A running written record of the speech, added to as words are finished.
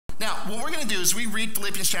Now, what we're going to do is we read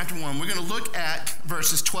Philippians chapter 1. We're going to look at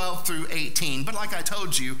verses 12 through 18. But like I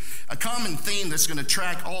told you, a common theme that's going to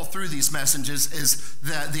track all through these messages is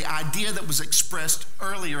the idea that was expressed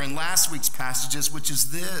earlier in last week's passages, which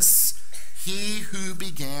is this: he who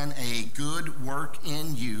began a good work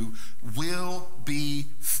in you will be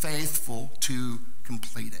faithful to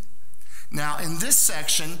complete it. Now, in this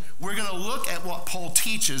section, we're going to look at what Paul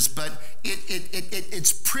teaches, but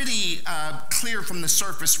it's pretty clear from the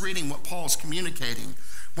surface reading what Paul's communicating.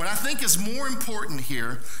 What I think is more important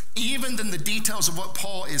here, even than the details of what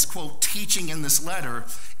Paul is, quote, teaching in this letter,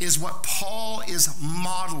 is what Paul is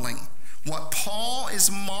modeling. What Paul is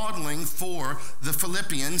modeling for the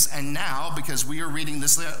Philippians, and now, because we are reading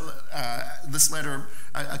this letter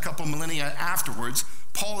a couple millennia afterwards,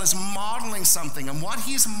 Paul is modeling something, and what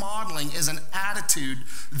he's modeling is an attitude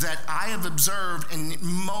that I have observed in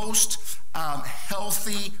most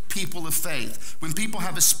healthy people of faith. When people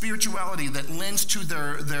have a spirituality that lends to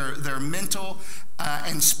their mental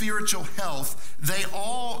and spiritual health, they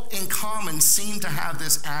all in common seem to have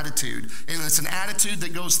this attitude. And it's an attitude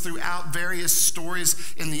that goes throughout various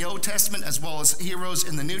stories in the Old Testament as well as heroes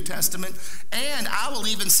in the New Testament. And I will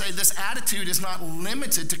even say this attitude is not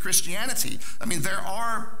limited to Christianity. I mean, there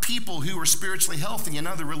are people who are spiritually healthy in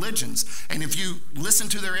other religions. And if you listen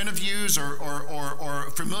to their interviews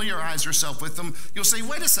or familiarize yourself with them, you'll say,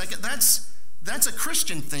 wait a second, that's a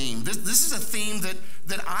Christian theme. This is a theme that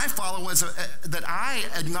I follow that I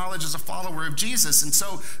acknowledge as a follower of Jesus. And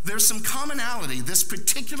so there's some commonality. This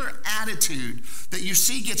particular attitude that you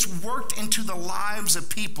see gets worked into the lives of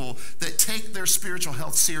people that take their spiritual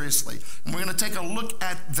health seriously. And we're going to take a look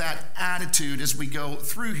at that attitude as we go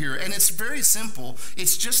through here. And it's very simple.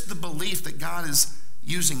 It's just the belief that God is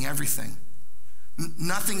using everything.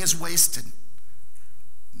 Nothing is wasted.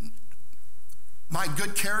 My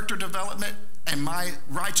good character development and my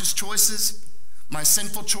righteous choices, my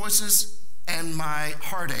sinful choices, and my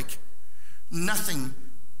heartache, nothing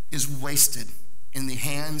is wasted in the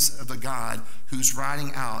hands of a God who's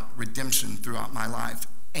writing out redemption throughout my life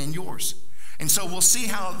and yours. And so we'll see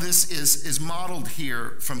how this is modeled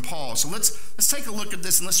here from Paul. So let's take a look at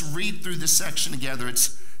this and let's read through this section together.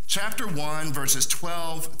 It's chapter 1, verses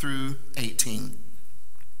 12 through 18.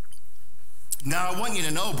 Now I want you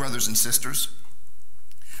to know, brothers and sisters,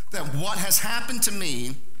 that what has happened to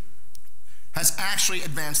me has actually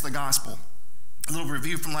advanced the gospel. A little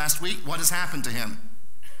review from last week. What has happened to him?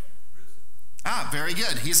 Very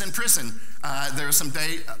good. He's in prison. There's some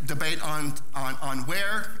debate on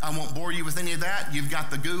where. I won't bore you with any of that. You've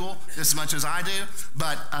got the Google as much as I do.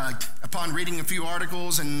 But upon reading a few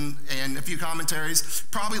articles and a few commentaries,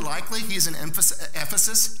 probably likely he's in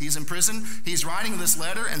Ephesus. He's in prison. He's writing this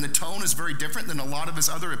letter, and the tone is very different than a lot of his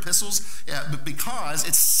other epistles because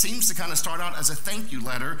it seems to kind of start out as a thank you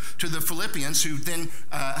letter to the Philippians, who then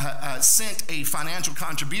sent a financial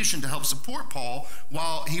contribution to help support Paul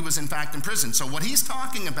while he was in fact in prison. So what he's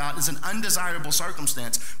talking about is an undesirable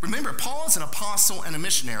circumstance. Remember, Paul is an apostle and a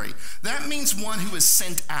missionary. That means one who is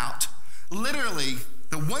sent out. Literally,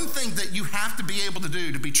 the one thing that you have to be able to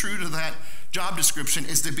do to be true to that job description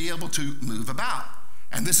is to be able to move about.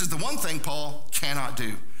 And this is the one thing Paul cannot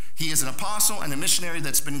do. He is an apostle and a missionary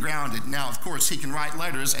that's been grounded. Now, of course, he can write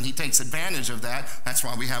letters, and he takes advantage of that. That's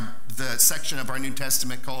why we have the section of our New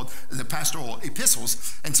Testament called the pastoral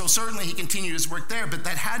epistles. And so certainly he continued his work there, but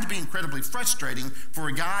that had to be incredibly frustrating for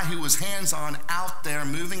a guy who was hands-on out there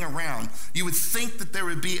moving around. You would think that there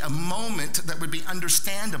would be a moment that would be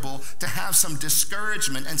understandable to have some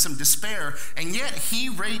discouragement and some despair, and yet he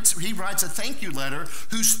writes a thank you letter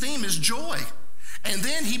whose theme is joy. And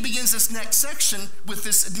then he begins this next section with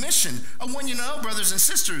this admission. I want you to know, brothers and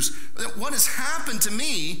sisters, that what has happened to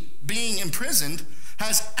me being imprisoned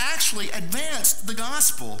has actually advanced the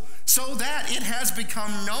gospel so that it has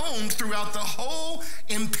become known throughout the whole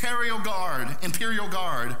imperial guard,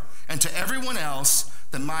 and to everyone else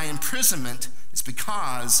that my imprisonment is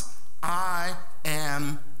because I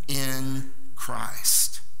am in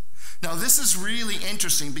Christ. Now, this is really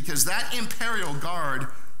interesting because that imperial guard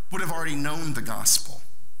would have already known the gospel.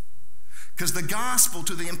 Because the gospel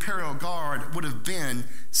to the imperial guard would have been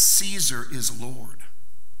Caesar is Lord.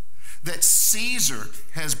 That Caesar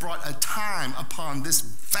has brought a time upon this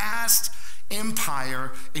vast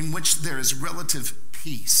empire in which there is relative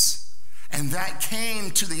peace. And that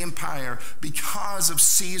came to the empire because of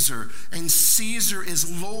Caesar. And Caesar is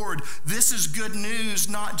Lord. This is good news,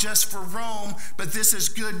 not just for Rome, but this is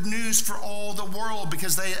good news for all the world,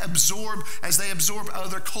 because as they absorb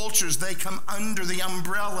other cultures, they come under the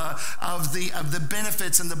umbrella of the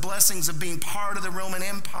benefits and the blessings of being part of the Roman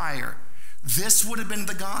Empire. This would have been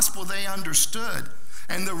the gospel they understood.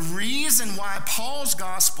 And the reason why Paul's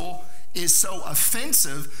gospel is so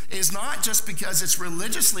offensive is not just because it's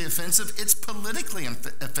religiously offensive, it's politically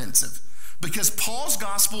offensive. Because Paul's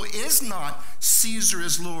gospel is not Caesar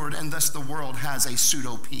is Lord and thus the world has a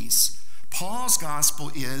pseudo peace. Paul's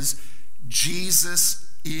gospel is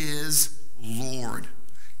Jesus is Lord.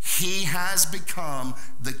 He has become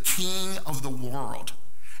the king of the world.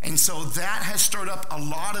 And so that has stirred up a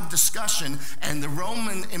lot of discussion, and the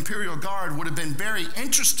Roman imperial guard would have been very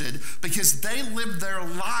interested because they lived their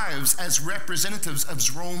lives as representatives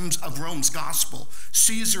of Rome's gospel.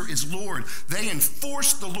 Caesar is Lord. They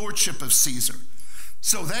enforced the lordship of Caesar.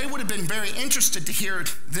 So they would have been very interested to hear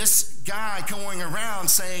this guy going around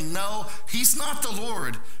saying, no, he's not the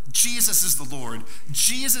Lord. Jesus is the Lord.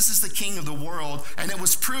 Jesus is the king of the world, and it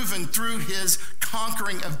was proven through his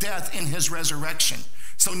conquering of death in his resurrection.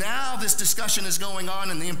 So now this discussion is going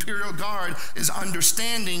on, and the imperial guard is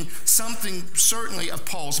understanding something certainly of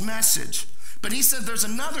Paul's message. But he said there's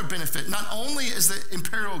another benefit. Not only is the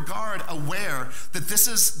imperial guard aware that this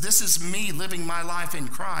is me living my life in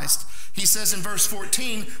Christ, he says in verse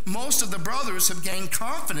 14, most of the brothers have gained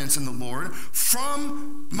confidence in the Lord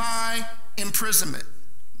from my imprisonment.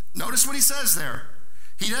 Notice what he says there.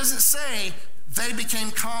 He doesn't say they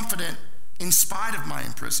became confident in spite of my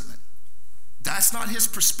imprisonment. That's not his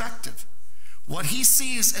perspective. What he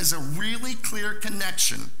sees is a really clear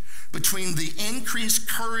connection between the increased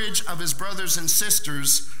courage of his brothers and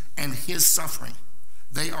sisters and his suffering.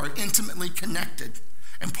 They are intimately connected.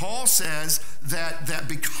 And Paul says that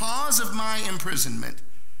because of my imprisonment,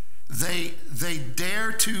 they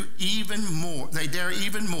dare even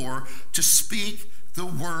more to speak the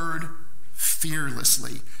word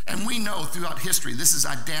fearlessly. And we know throughout history, this is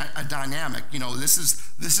a dynamic. You know, this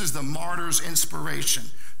is the martyr's inspiration,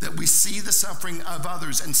 that we see the suffering of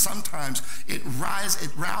others, and sometimes it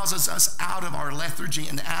rouses us out of our lethargy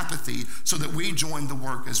and apathy so that we join the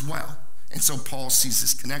work as well. And so Paul sees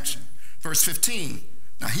this connection. Verse 15,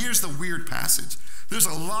 now here's the weird passage. There's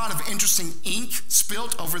a lot of interesting ink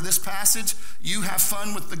spilt over this passage. You have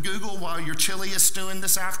fun with the Google while your chili is stewing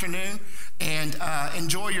this afternoon, and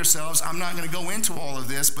enjoy yourselves. I'm not going to go into all of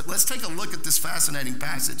this, but let's take a look at this fascinating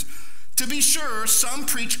passage. To be sure, some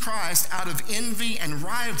preach Christ out of envy and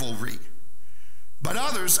rivalry, but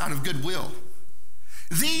others out of goodwill.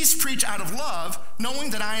 These preach out of love,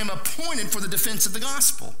 knowing that I am appointed for the defense of the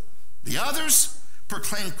gospel. The others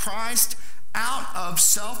proclaim Christ out of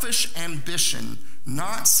selfish ambition,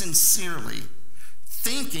 not sincerely,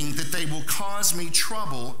 thinking that they will cause me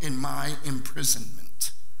trouble in my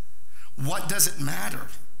imprisonment. What does it matter?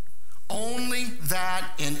 Only that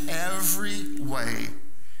in every way,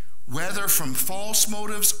 whether from false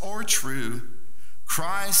motives or true,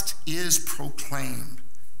 Christ is proclaimed.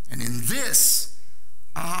 And in this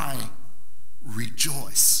I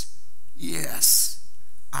rejoice. Yes,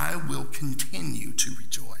 I will continue to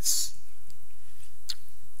rejoice.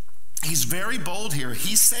 He's very bold here.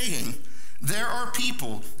 He's saying there are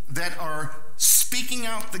people that are speaking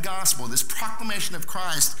out the gospel, this proclamation of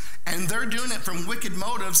Christ, and they're doing it from wicked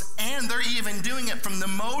motives, and they're even doing it from the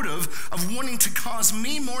motive of wanting to cause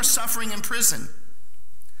me more suffering in prison.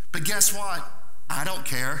 But guess what? I don't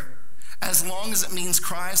care. As long as it means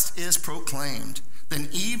Christ is proclaimed, then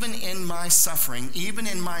even in my suffering, even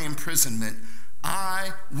in my imprisonment,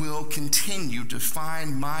 I will continue to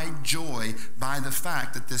find my joy by the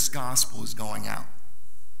fact that this gospel is going out.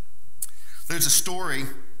 There's a story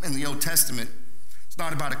in the Old Testament. It's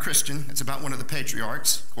not about a Christian. It's about one of the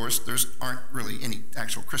patriarchs. Of course, there aren't really any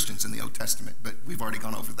actual Christians in the Old Testament, but we've already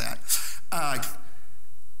gone over that.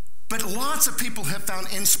 But lots of people have found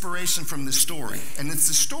inspiration from this story. And it's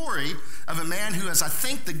the story of a man who is, I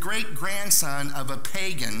think, the great-grandson of a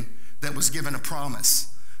pagan that was given a promise.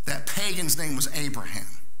 That pagan's name was Abraham.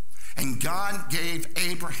 And God gave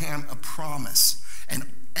Abraham a promise.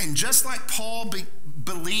 And just like Paul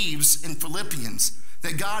believes in Philippians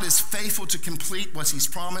that God is faithful to complete what he's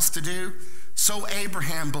promised to do, so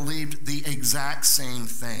Abraham believed the exact same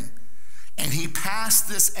thing. And he passed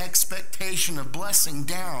this expectation of blessing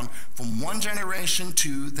down from one generation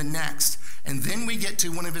to the next. And then we get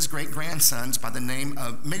to one of his great-grandsons by the name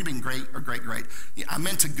of, maybe great or great-great. I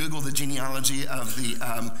meant to Google the genealogy of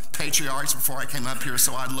the patriarchs before I came up here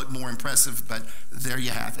so I'd look more impressive, but there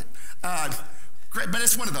you have it. Great, but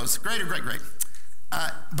it's one of those, great or great-great,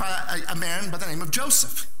 by a man by the name of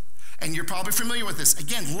Joseph. And you're probably familiar with this.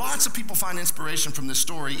 Again, lots of people find inspiration from this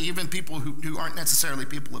story, even people who aren't necessarily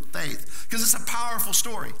people of faith, because it's a powerful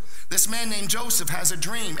story. This man named Joseph has a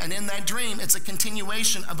dream, and in that dream, it's a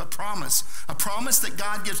continuation of a promise that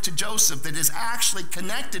God gives to Joseph that is actually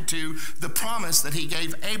connected to the promise that he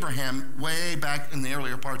gave Abraham way back in the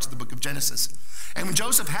earlier parts of the book of Genesis. And when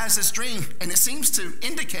Joseph has this dream, and it seems to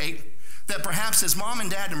indicate that perhaps his mom and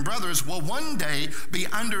dad and brothers will one day be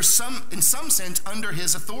in some sense, under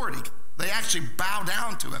his authority. They actually bow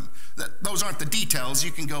down to him. Those aren't the details.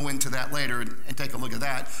 You can go into that later and take a look at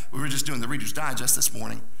that. We were just doing the Reader's Digest this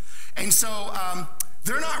morning. And so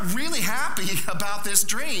they're not really happy about this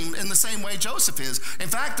dream in the same way Joseph is. In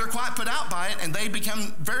fact, they're quite put out by it, and they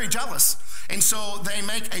become very jealous. And so they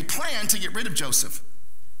make a plan to get rid of Joseph.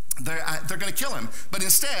 They're going to kill him. But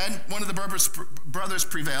instead, one of the brothers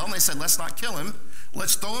prevailed, and they said, let's not kill him.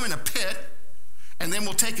 Let's throw him in a pit, and then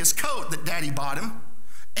we'll take his coat that Daddy bought him,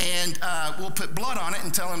 and we'll put blood on it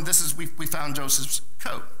and tell him we found Joseph's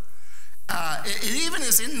coat. It even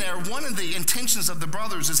is in there, one of the intentions of the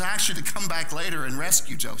brothers is actually to come back later and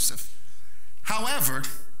rescue Joseph. However,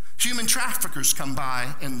 human traffickers come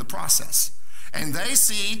by in the process, and they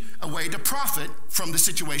see a way to profit from the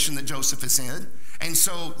situation that Joseph is in. And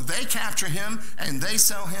so they capture him and they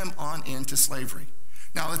sell him on into slavery.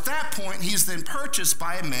 Now at that point, he's then purchased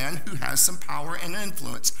by a man who has some power and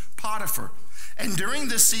influence, Potiphar. And during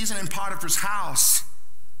this season in Potiphar's house,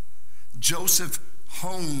 Joseph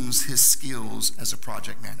hones his skills as a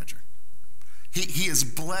project manager. He is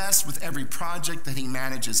blessed with every project that he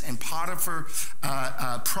manages, and Potiphar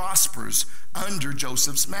prospers under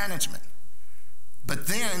Joseph's management. But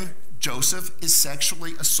then Joseph is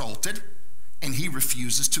sexually assaulted, and he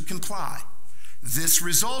refuses to comply. This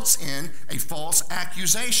results in a false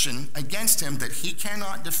accusation against him that he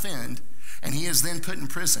cannot defend, and he is then put in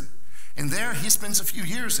prison. And there he spends a few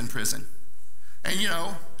years in prison. And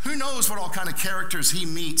who knows what all kind of characters he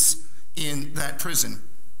meets in that prison.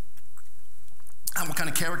 What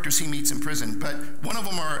kind of characters he meets in prison. But one of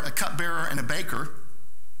them are a cupbearer and a baker,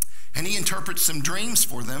 and he interprets some dreams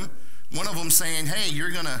for them. One of them saying, hey,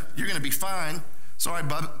 you're gonna be fine. Sorry,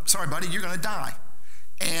 buddy, you're going to die.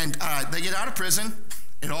 And they get out of prison.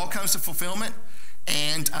 It all comes to fulfillment.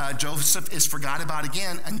 And Joseph is forgot about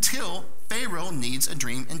again until Pharaoh needs a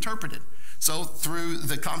dream interpreted. So through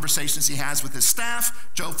the conversations he has with his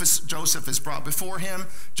staff, Joseph is brought before him.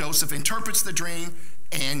 Joseph interprets the dream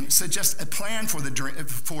and suggests a plan for the dream,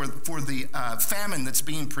 for the famine that's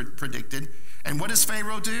being predicted. And what does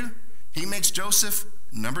Pharaoh do? He makes Joseph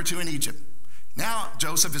number 2 in Egypt. Now,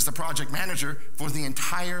 Joseph is the project manager for the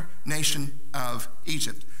entire nation of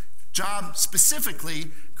Egypt. Job specifically,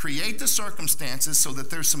 create the circumstances so that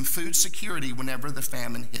there's some food security whenever the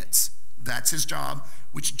famine hits. That's his job,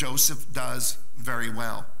 which Joseph does very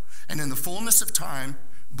well. And in the fullness of time,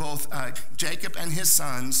 both Jacob and his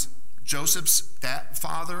sons, Joseph's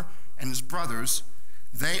father and his brothers,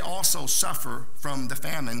 they also suffer from the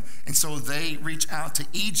famine. And so they reach out to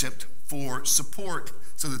Egypt for support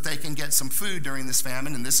so that they can get some food during this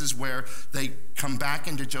famine. And this is where they come back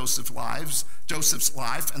into Joseph's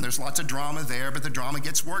life, and there's lots of drama there, but the drama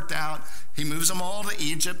gets worked out. He moves them all to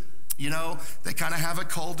Egypt. They kind of have a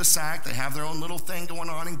cul-de-sac. They have their own little thing going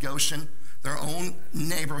on in Goshen, their own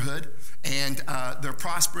neighborhood, and they're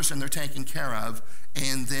prosperous and they're taken care of.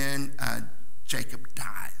 And then Jacob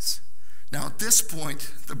dies. Now at this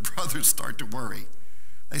point, the brothers start to worry.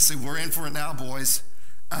 They say, we're in for it now, boys.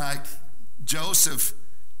 Joseph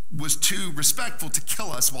was too respectful to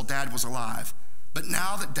kill us while Dad was alive. But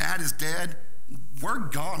now that Dad is dead, we're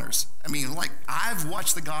goners. I've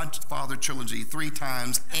watched the Godfather trilogy 3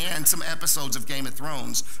 times and some episodes of Game of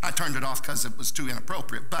Thrones. I turned it off because it was too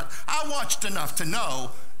inappropriate. But I watched enough to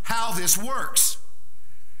know how this works.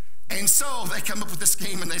 And so they come up with this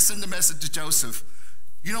scheme and they send a message to Joseph.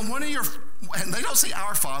 And they don't say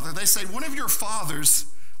our father, they say one of your father's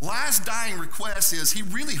last dying request is he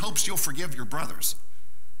really hopes you'll forgive your brothers.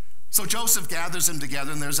 So Joseph gathers them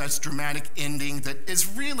together, and there's this dramatic ending that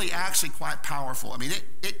is really actually quite powerful.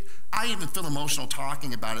 I even feel emotional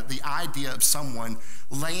talking about it. The idea of someone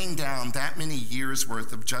laying down that many years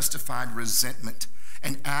worth of justified resentment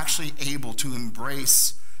and actually able to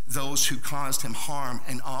embrace those who caused him harm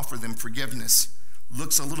and offer them forgiveness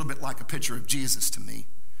looks a little bit like a picture of Jesus to me.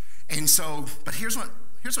 And so, but here's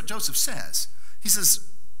what Joseph says. He says,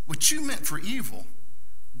 what you meant for evil,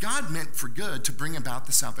 God meant for good to bring about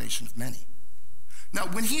the salvation of many. Now,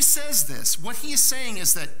 when he says this, what he is saying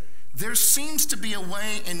is that there seems to be a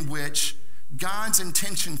way in which God's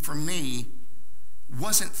intention for me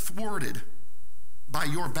wasn't thwarted by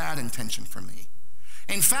your bad intention for me.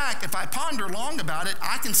 In fact, if I ponder long about it,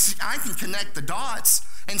 I can connect the dots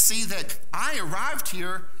and see that I arrived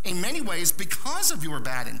here in many ways because of your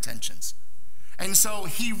bad intentions. And so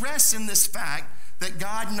he rests in this fact that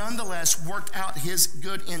God nonetheless worked out his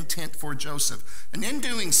good intent for Joseph. And in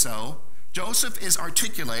doing so, Joseph is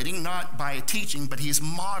articulating, not by a teaching, but he's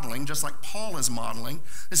modeling, just like Paul is modeling,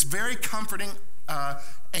 this very comforting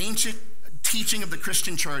ancient teaching of the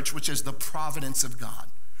Christian church, which is the providence of God.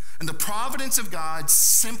 And the providence of God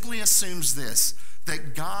simply assumes this,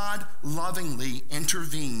 that God lovingly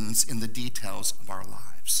intervenes in the details of our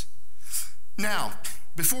lives. Now,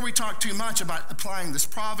 before we talk too much about applying this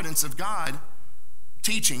providence of God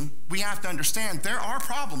teaching, we have to understand there are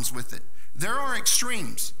problems with it. There are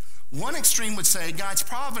extremes. One extreme would say God's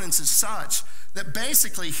providence is such that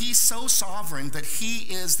basically he's so sovereign that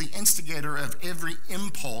he is the instigator of every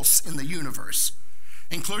impulse in the universe,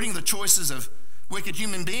 including the choices of wicked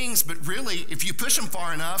human beings, but really, if you push them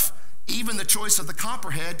far enough, even the choice of the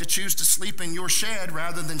copperhead to choose to sleep in your shed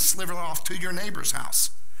rather than slither off to your neighbor's house.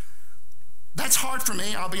 That's hard for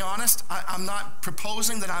me, I'll be honest. I'm not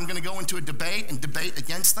proposing that I'm going to go into a debate and debate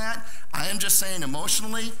against that. I am just saying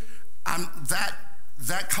emotionally,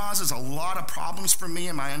 that causes a lot of problems for me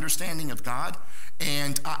in my understanding of God.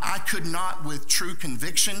 And I could not, with true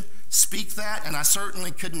conviction, speak that. And I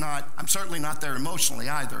certainly could not, I'm certainly not there emotionally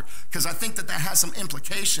either. Because I think that has some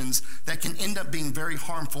implications that can end up being very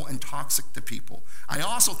harmful and toxic to people. I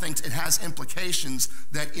also think it has implications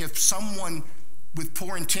that if someone with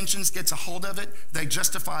poor intentions gets a hold of it, they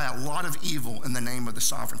justify a lot of evil in the name of the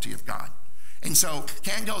sovereignty of God. And so,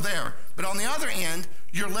 can't go there. But on the other end,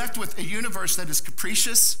 you're left with a universe that is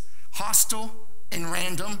capricious, hostile, and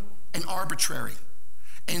random, and arbitrary.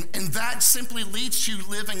 And that simply leads to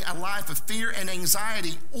living a life of fear and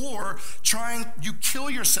anxiety, or you kill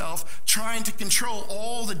yourself trying to control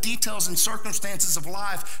all the details and circumstances of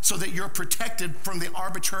life so that you're protected from the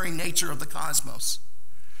arbitrary nature of the cosmos.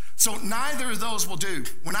 So neither of those will do.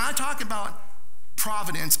 When I talk about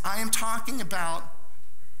providence, I am talking about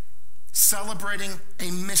celebrating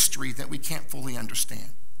a mystery that we can't fully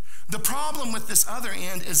understand. The problem with this other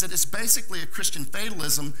end is that it's basically a Christian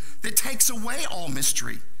fatalism that takes away all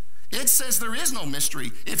mystery. It says there is no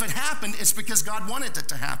mystery. If it happened, it's because God wanted it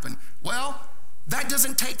to happen. Well, that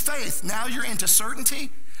doesn't take faith. Now you're into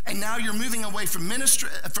certainty, and now you're moving away from mystery,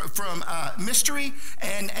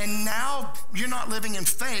 and now you're not living in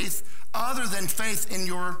faith other than faith in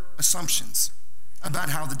your assumptions about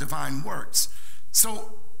how the divine works.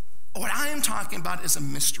 So what I am talking about is a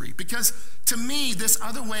mystery, because to me, this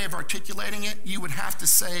other way of articulating it, you would have to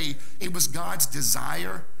say it was God's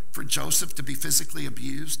desire for Joseph to be physically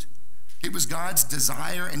abused. It was God's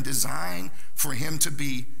desire and design for him to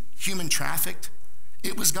be human trafficked.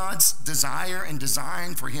 It was God's desire and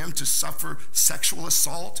design for him to suffer sexual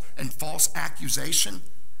assault and false accusation,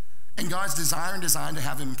 and God's desire and design to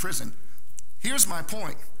have him in prison. Here's my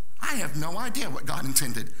point. I have no idea what God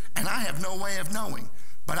intended, and I have no way of knowing.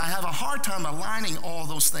 But I have a hard time aligning all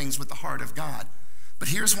those things with the heart of God. But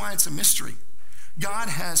here's why it's a mystery. God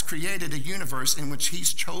has created a universe in which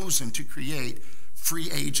he's chosen to create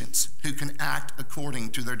free agents who can act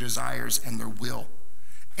according to their desires and their will.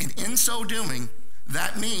 And in so doing,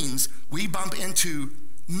 that means we bump into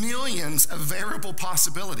millions of variable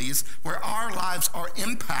possibilities where our lives are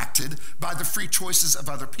impacted by the free choices of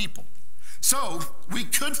other people. So we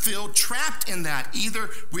could feel trapped in that. Either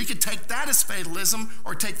we could take that as fatalism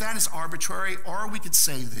or take that as arbitrary, or we could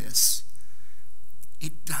say this: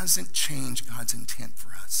 it doesn't change God's intent for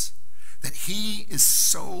us. That he is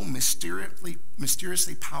so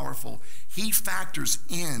mysteriously powerful, he factors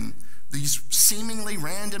in these seemingly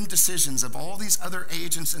random decisions of all these other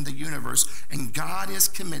agents in the universe, and God is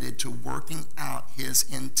committed to working out his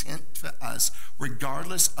intent for us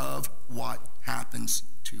regardless of what happens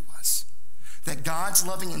to us. That God's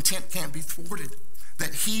loving intent can't be thwarted.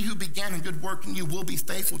 That he who began a good work in you will be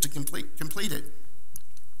faithful to complete it.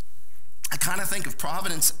 I kind of think of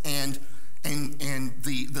providence and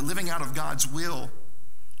the living out of God's will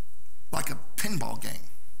like a pinball game.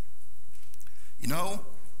 You know,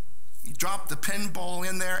 you drop the pinball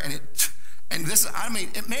in there, and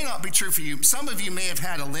it may not be true for you. Some of you may have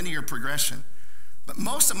had a linear progression. But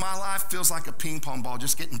most of my life feels like a ping pong ball,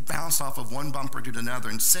 just getting bounced off of one bumper to another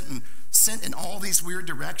and sent in all these weird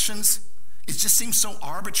directions. It just seems so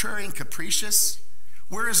arbitrary and capricious.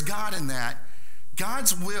 Where is God in that?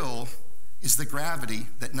 God's will is the gravity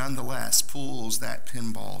that nonetheless pulls that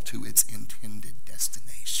pinball to its intended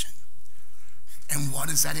destination. And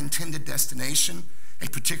what is that intended destination? A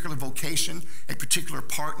particular vocation, a particular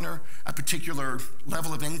partner, a particular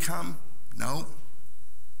level of income? No.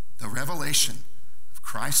 The revelation of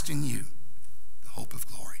Christ in you, the hope of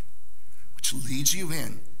glory, which leads you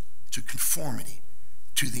in to conformity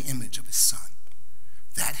to the image of his Son.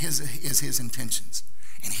 That is his intentions.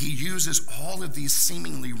 And he uses all of these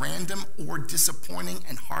seemingly random or disappointing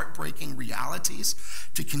and heartbreaking realities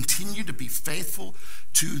to continue to be faithful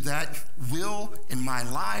to that will in my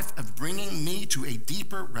life of bringing me to a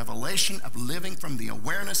deeper revelation of living from the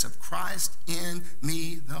awareness of Christ in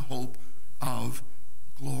me, the hope of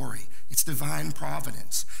glory. It's divine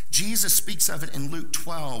providence. Jesus speaks of it in Luke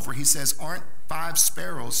 12, where he says, aren't 5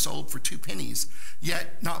 sparrows sold for 2 pennies?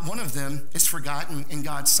 Yet not one of them is forgotten in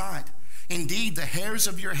God's sight. Indeed, the hairs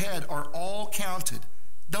of your head are all counted.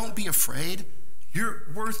 Don't be afraid. You're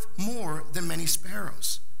worth more than many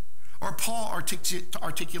sparrows. Or Paul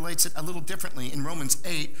articulates it a little differently in Romans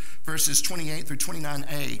 8, verses 28 through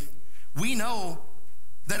 29a. We know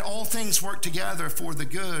that all things work together for the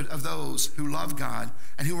good of those who love God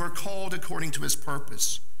and who are called according to his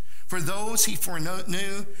purpose. For those he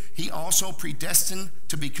foreknew, he also predestined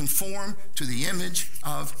to be conformed to the image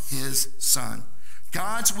of his Son.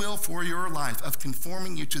 God's will for your life of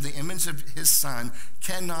conforming you to the image of his Son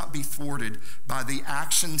cannot be thwarted by the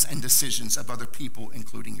actions and decisions of other people,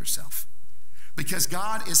 including yourself. Because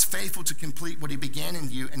God is faithful to complete what he began in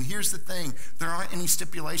you. And here's the thing, there aren't any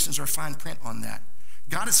stipulations or fine print on that.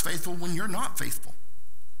 God is faithful when you're not faithful.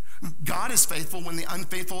 God is faithful when the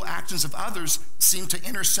unfaithful actions of others seem to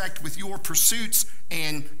intersect with your pursuits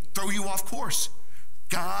and throw you off course.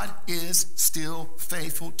 God is still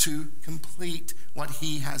faithful to complete what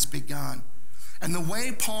he has begun. And the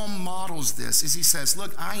way Paul models this is he says,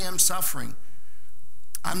 look, I am suffering.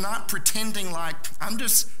 I'm not pretending like I'm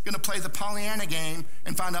just going to play the Pollyanna game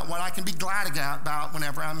and find out what I can be glad about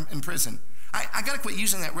whenever I'm in prison. I got to quit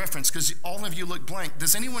using that reference because all of you look blank. Do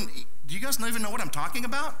you guys even know what I'm talking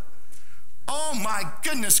about? Oh my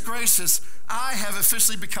goodness gracious, I have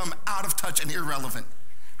officially become out of touch and irrelevant.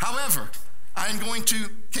 However, I'm going to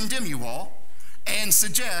condemn you all and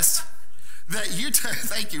suggest that you,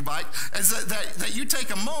 thank you, Mike, that you take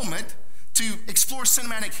a moment to explore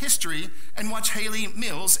cinematic history and watch Haley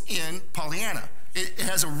Mills in Pollyanna. It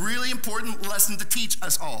has a really important lesson to teach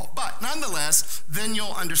us all. But nonetheless, then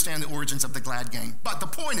you'll understand the origins of the glad gang. But the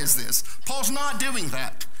point is this, Paul's not doing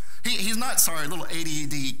that. He's not, sorry, a little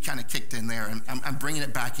ADD kind of kicked in there, and I'm bringing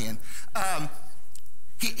it back in.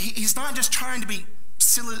 He's not just trying to be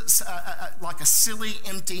silly, like a silly,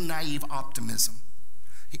 empty, naive optimism.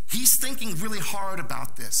 He's thinking really hard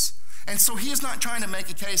about this. And so he is not trying to make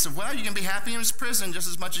a case of, well, you can be happy in his prison just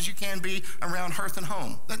as much as you can be around hearth and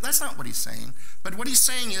home. That's not what he's saying. But what he's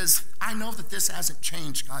saying is, I know that this hasn't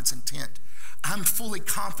changed God's intent. I'm fully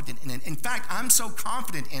confident in it. In fact, I'm so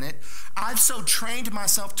confident in it, I've so trained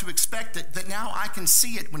myself to expect it that now I can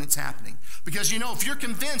see it when it's happening. Because, you know, if you're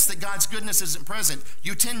convinced that God's goodness isn't present,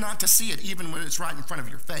 you tend not to see it even when it's right in front of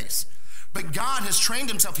your face. But God has trained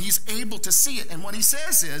himself. He's able to see it. And what he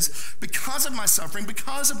says is, because of my suffering,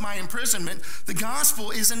 because of my imprisonment, the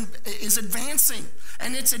gospel is advancing.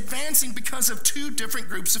 And it's advancing because of 2 different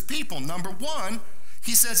groups of people. Number 1,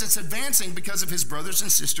 he says it's advancing because of his brothers and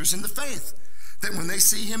sisters in the faith. That when they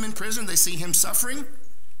see him in prison, they see him suffering,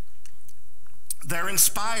 they're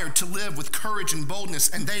inspired to live with courage and boldness,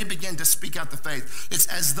 and they begin to speak out the faith. It's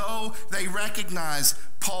as though they recognize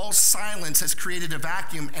Paul's silence has created a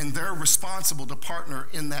vacuum, and they're responsible to partner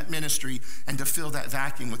in that ministry and to fill that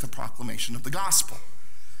vacuum with the proclamation of the gospel.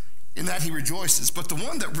 In that he rejoices. But the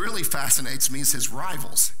one that really fascinates me is his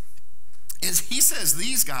rivals. He says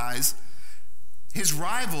these guys, his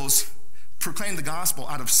rivals, proclaim the gospel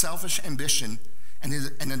out of selfish ambition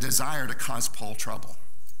and a desire to cause Paul trouble.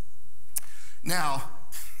 Now,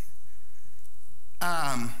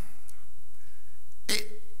 I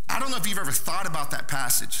don't know if you've ever thought about that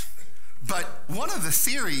passage, but one of the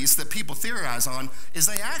theories that people theorize on is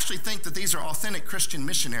they actually think that these are authentic Christian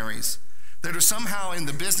missionaries that are somehow in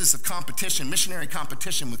the business of competition, missionary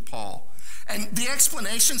competition with Paul. And the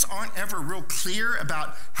explanations aren't ever real clear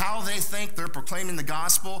about how they think they're proclaiming the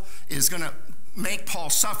gospel is going to make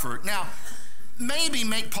Paul suffer. Now, maybe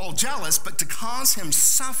make Paul jealous, but to cause him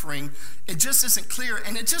suffering, it just isn't clear,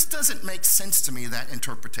 and it just doesn't make sense to me, that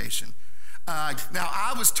interpretation. Now,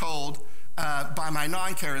 I was told by my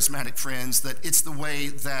non-charismatic friends that it's the way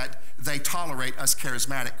that they tolerate us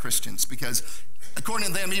charismatic Christians, because according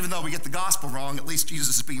to them, even though we get the gospel wrong, at least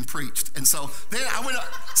Jesus is being preached. And so then I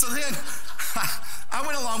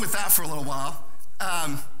went along with that for a little while,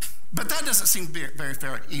 but that doesn't seem very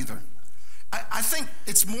fair either. I think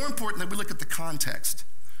it's more important that we look at the context.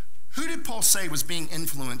 Who did Paul say was being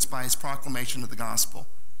influenced by his proclamation of the gospel?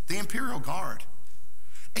 The imperial guard.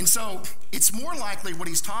 And so it's more likely what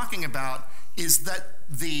he's talking about is that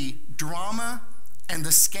the drama and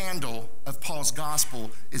the scandal of Paul's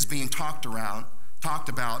gospel is being talked about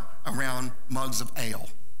around mugs of ale.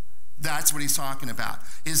 That's what he's talking about.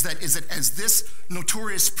 Is that as this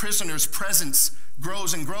notorious prisoner's presence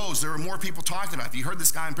grows and grows, there are more people talking about it. If you heard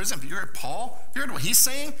this guy in prison, if you heard Paul, if you heard what he's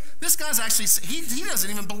saying, this guy's actually, he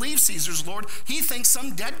doesn't even believe Caesar's Lord. He thinks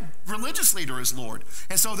some dead religious leader is Lord.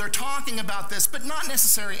 And so they're talking about this, but not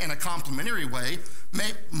necessarily in a complimentary way,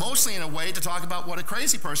 mostly in a way to talk about what a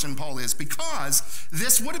crazy person Paul is, because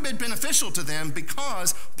this would have been beneficial to them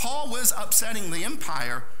because Paul was upsetting the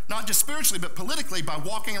empire, not just spiritually, but politically, by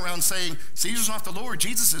walking around saying, Caesar's not the Lord,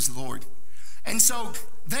 Jesus is the Lord. And so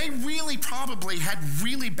they really probably had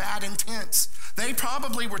really bad intents. They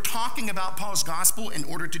probably were talking about Paul's gospel in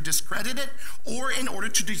order to discredit it or in order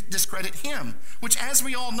to discredit him, which, as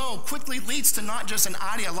we all know, quickly leads to not just an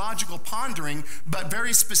ideological pondering, but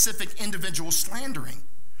very specific individual slandering.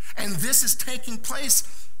 And this is taking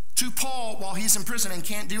place to Paul while he's in prison and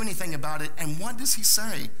can't do anything about it. And what does he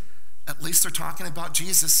say? At least they're talking about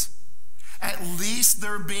Jesus. At least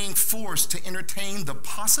they're being forced to entertain the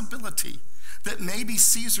possibility that maybe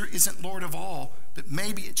Caesar isn't Lord of all, but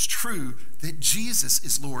maybe it's true that Jesus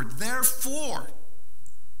is Lord. Therefore,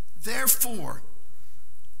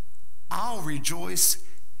 I'll rejoice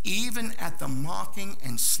even at the mocking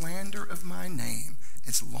and slander of my name,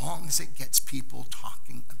 as long as it gets people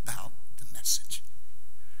talking about the message.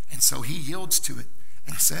 And so he yields to it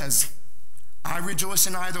and says, I rejoice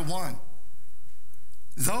in either one.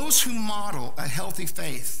 Those who model a healthy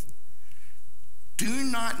faith do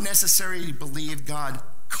not necessarily believe God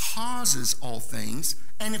causes all things.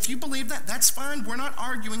 And if you believe that, that's fine. We're not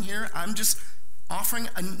arguing here. I'm just offering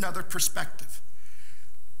another perspective.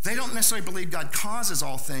 They don't necessarily believe God causes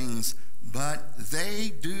all things, but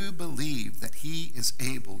they do believe that he is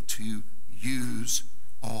able to use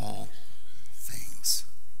all things.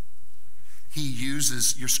 He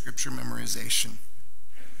uses your scripture memorization.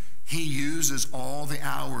 He uses all the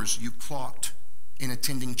hours you clocked in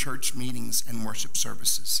attending church meetings and worship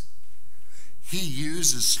services. He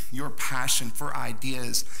uses your passion for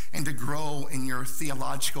ideas and to grow in your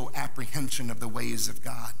theological apprehension of the ways of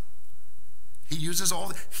God. He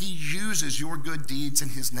uses your good deeds in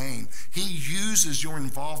his name. He uses your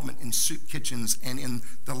involvement in soup kitchens and in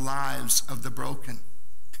the lives of the broken.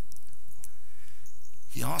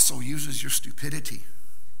 He also uses your stupidity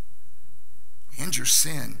and your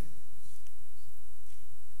sin.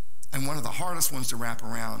 And one of the hardest ones to wrap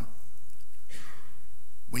around,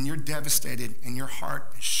 when you're devastated and your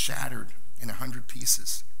heart is shattered in 100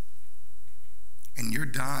 pieces and you're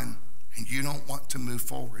done and you don't want to move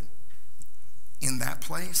forward, in that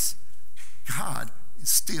place, God is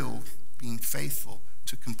still being faithful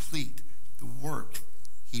to complete the work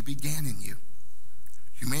he began in you.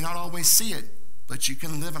 You may not always see it, but you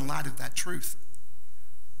can live in light of that truth.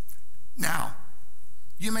 Now,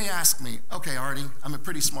 you may ask me, okay, Artie, I'm a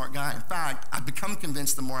pretty smart guy. In fact, I've become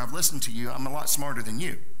convinced the more I've listened to you, I'm a lot smarter than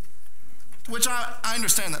you. Which I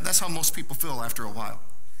understand that. That's how most people feel after a while.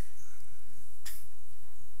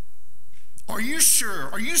 Are you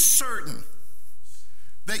sure, are you certain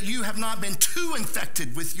that you have not been too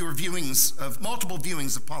infected with your multiple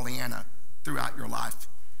viewings of Pollyanna throughout your life?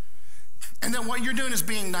 And that what you're doing is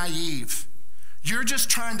being naive. You're just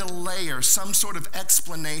trying to layer some sort of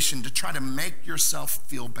explanation to try to make yourself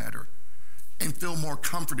feel better and feel more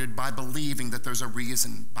comforted by believing that there's a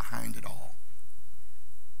reason behind it all.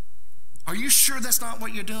 Are you sure that's not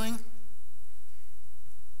what you're doing?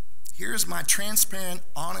 Here's my transparent,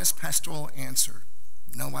 honest, pastoral answer.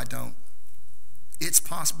 No, I don't. It's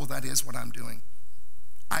possible that is what I'm doing.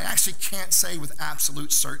 I actually can't say with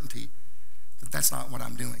absolute certainty that that's not what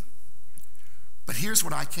I'm doing. But here's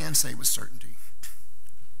what I can say with certainty.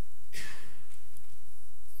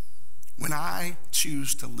 When I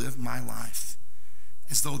choose to live my life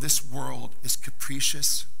as though this world is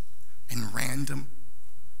capricious and random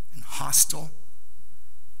and hostile,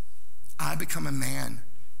 I become a man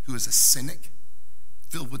who is a cynic,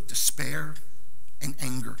 filled with despair and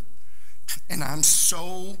anger. And I'm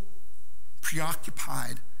so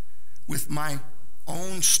preoccupied with my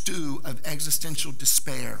own stew of existential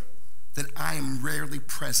despair that I am rarely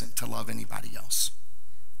present to love anybody else.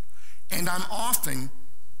 And I'm often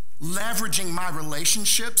leveraging my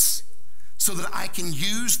relationships so that I can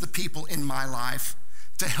use the people in my life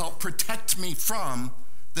to help protect me from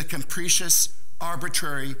the capricious,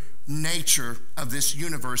 arbitrary nature of this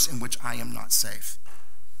universe in which I am not safe.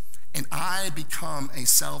 And I become a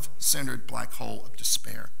self-centered black hole of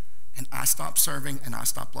despair and I stop serving and I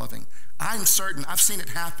stop loving. I'm certain, I've seen it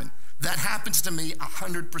happen. That happens to me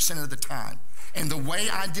 100% of the time. And the way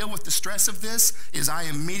I deal with the stress of this is I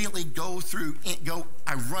immediately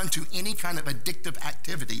I run to any kind of addictive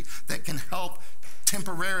activity that can help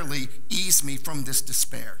temporarily ease me from this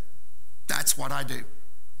despair. That's what I do.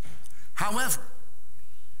 However,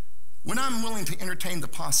 when I'm willing to entertain the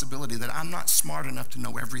possibility that I'm not smart enough to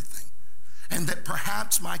know everything, and that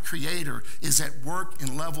perhaps my Creator is at work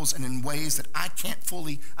in levels and in ways that I can't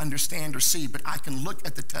fully understand or see, but I can look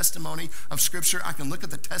at the testimony of Scripture, I can look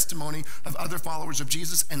at the testimony of other followers of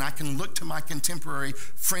Jesus, and I can look to my contemporary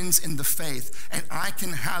friends in the faith, and I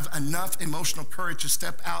can have enough emotional courage to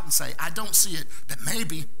step out and say, I don't see it, but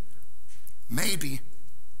maybe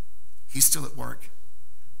He's still at work.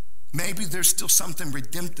 Maybe there's still something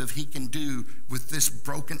redemptive He can do with this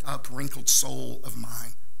broken up, wrinkled soul of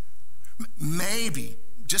mine. Maybe,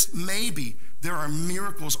 just maybe, there are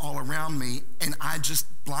miracles all around me and I just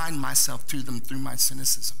blind myself to them through my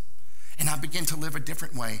cynicism. And I begin to live a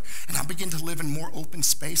different way, and I begin to live in more open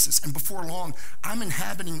spaces. And before long, I'm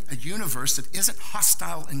inhabiting a universe that isn't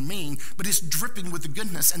hostile and mean, but is dripping with the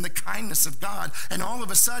goodness and the kindness of God. And all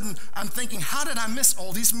of a sudden, I'm thinking, how did I miss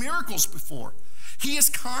all these miracles before? He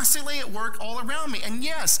is constantly at work all around me. And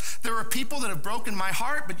yes, there are people that have broken my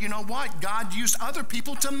heart, but you know what? God used other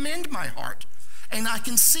people to mend my heart. And I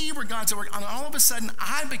can see where God's at work. And all of a sudden,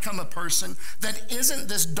 I become a person that isn't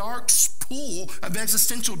this dark pool of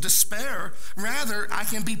existential despair. Rather, I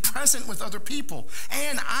can be present with other people.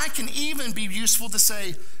 And I can even be useful to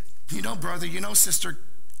say, you know, brother, you know, sister,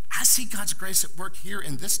 I see God's grace at work here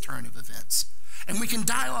in this turn of events. And we can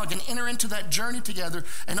dialogue and enter into that journey together.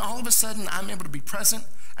 And all of a sudden, I'm able to be present,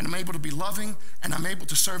 and I'm able to be loving, and I'm able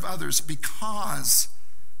to serve others, because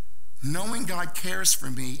knowing God cares for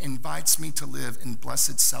me invites me to live in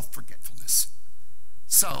blessed self-forgetfulness.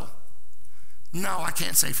 So, no, I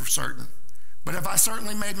can't say for certain. But have I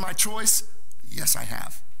certainly made my choice? Yes, I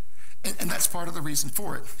have. And that's part of the reason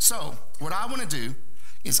for it. So, what I want to do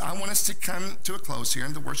is I want us to come to a close here,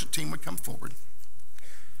 and the worship team would come forward.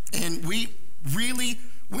 And we really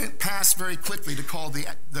went past very quickly the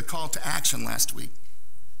call to action last week.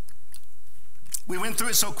 We went through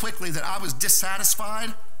it so quickly that I was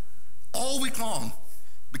dissatisfied all week long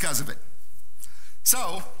because of it.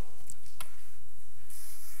 So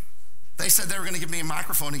they said they were going to give me a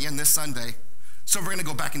microphone again this Sunday, so we're going to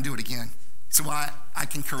go back and do it again so I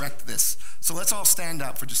can correct this. So let's all stand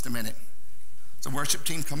up for just a minute. The worship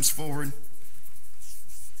team comes forward.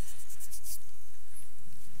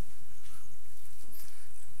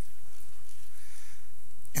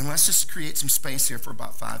 And let's just create some space here for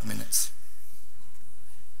about 5 minutes.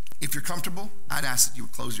 If you're comfortable, I'd ask that you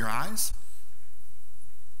would close your eyes.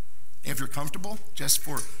 If you're comfortable, just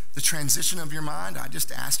for the transition of your mind, I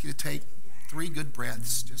just ask you to take 3 good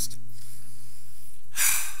breaths. Just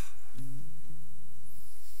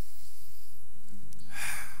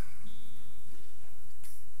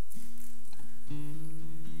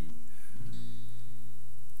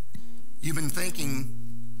you've been thinking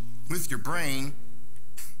with your brain,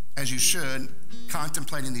 as you should,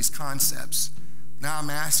 contemplating these concepts. Now I'm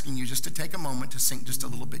asking you just to take a moment to sink just a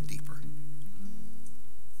little bit deeper.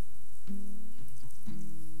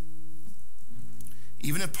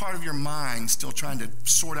 Even if part of your mind's still trying to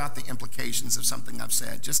sort out the implications of something I've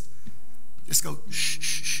said, just go, shh,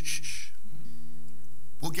 shh, shh, shh.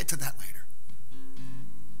 We'll get to that later.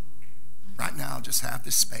 Right now, just have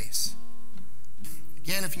this space.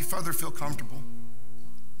 Again, if you further feel comfortable,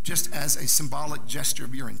 just as a symbolic gesture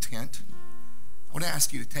of your intent, I would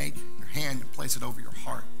ask you to take your hand and place it over your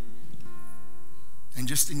heart. And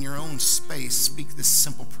just in your own space, speak this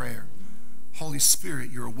simple prayer. Holy Spirit,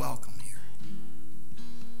 you're welcome here.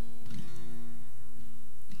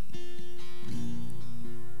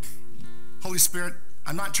 Holy Spirit,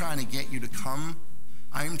 I'm not trying to get you to come.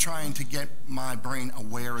 I am trying to get my brain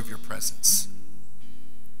aware of your presence.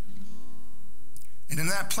 And in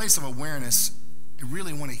that place of awareness, I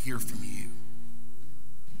really want to hear from you.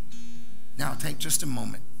 Now take just a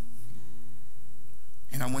moment,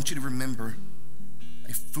 and I want you to remember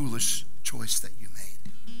a foolish choice that you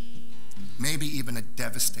made. Maybe even a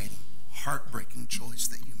devastating, heartbreaking choice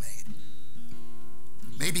that you made.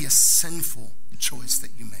 Maybe a sinful choice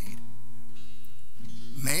that you made.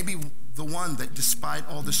 Maybe the one that, despite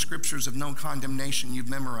all the scriptures of no condemnation you've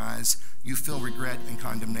memorized, you feel regret and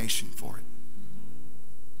condemnation for it.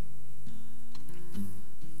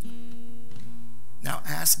 Now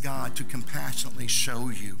ask God to compassionately show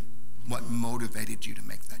you what motivated you to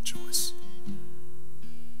make that choice.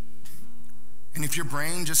 And if your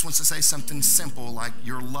brain just wants to say something simple like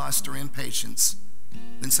your lust or impatience,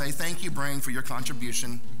 then say, thank you, brain, for your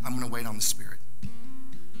contribution. I'm going to wait on the Spirit.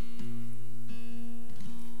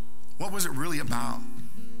 What was it really about?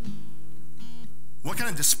 What kind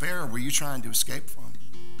of despair were you trying to escape from?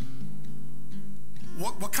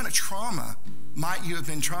 What kind of trauma might you have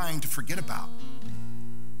been trying to forget about?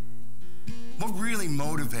 What really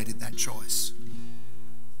motivated that choice?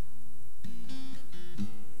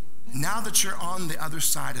 Now that you're on the other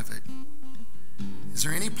side of it, is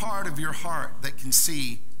there any part of your heart that can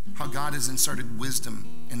see how God has inserted wisdom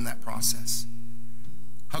in that process?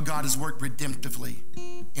 How God has worked redemptively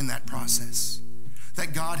in that process?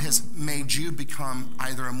 That God has made you become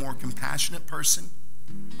either a more compassionate person,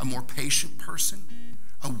 a more patient person,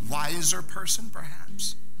 a wiser person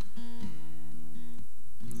perhaps?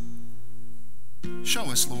 Show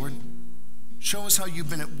us, Lord. Show us how you've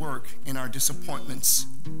been at work in our disappointments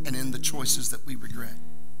and in the choices that we regret.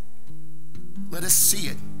 Let us see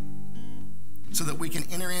it so that we can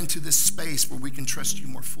enter into this space where we can trust you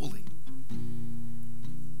more fully.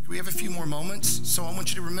 Can we have a few more moments? So I want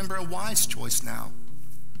you to remember a wise choice now.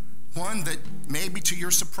 One that maybe to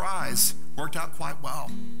your surprise worked out quite well.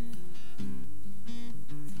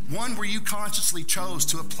 One where you consciously chose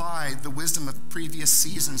to apply the wisdom of previous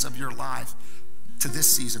seasons of your life to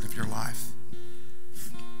this season of your life.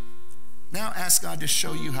 Now ask God to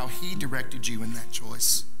show you how he directed you in that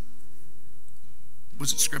choice.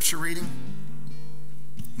 Was it scripture reading?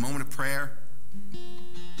 Moment of prayer?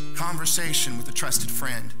 Conversation with a trusted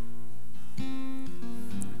friend?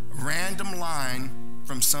 A random line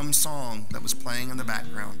from some song that was playing in the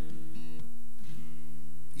background?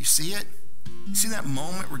 You see it? You see that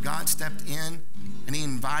moment where God stepped in and he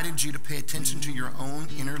invited you to pay attention to your own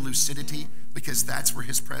inner lucidity, because that's where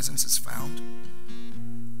his presence is found?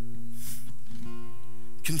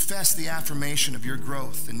 Confess the affirmation of your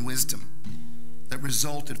growth and wisdom that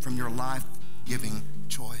resulted from your life-giving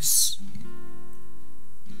choice.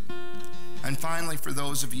 And finally, for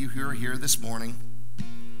those of you who are here this morning,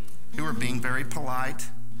 who are being very polite,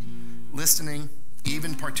 listening,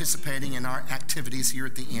 even participating in our activities here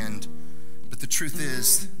at the end, but the truth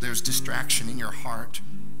is there's distraction in your heart.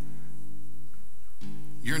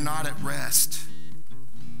 You're not at rest.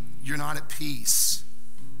 You're not at peace.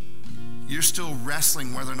 You're still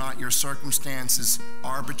wrestling whether or not your circumstance is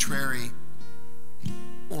arbitrary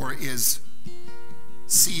or is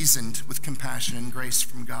seasoned with compassion and grace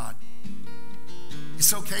from God.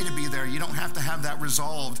 It's okay to be there. You don't have to have that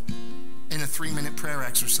resolved in a 3-minute prayer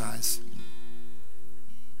exercise.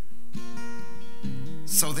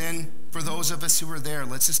 So then, for those of us who are there,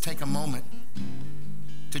 let's just take a moment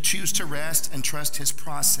to choose to rest and trust his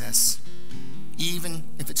process, even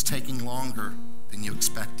if it's taking longer than you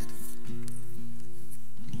expected.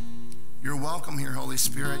 You're welcome here, Holy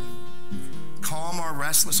Spirit. Calm our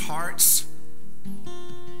restless hearts.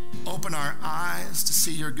 Open our eyes to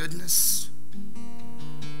see your goodness.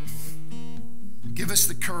 Give us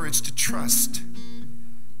the courage to trust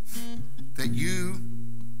that you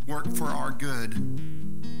work for our good,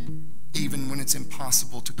 even when it's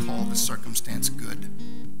impossible to call the circumstance good.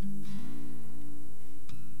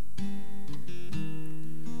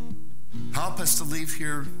 Help us to leave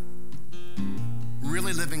here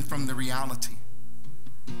really living from the reality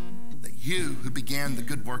that you who began the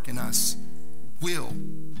good work in us will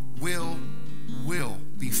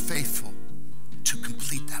be faithful to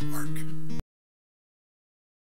complete that work.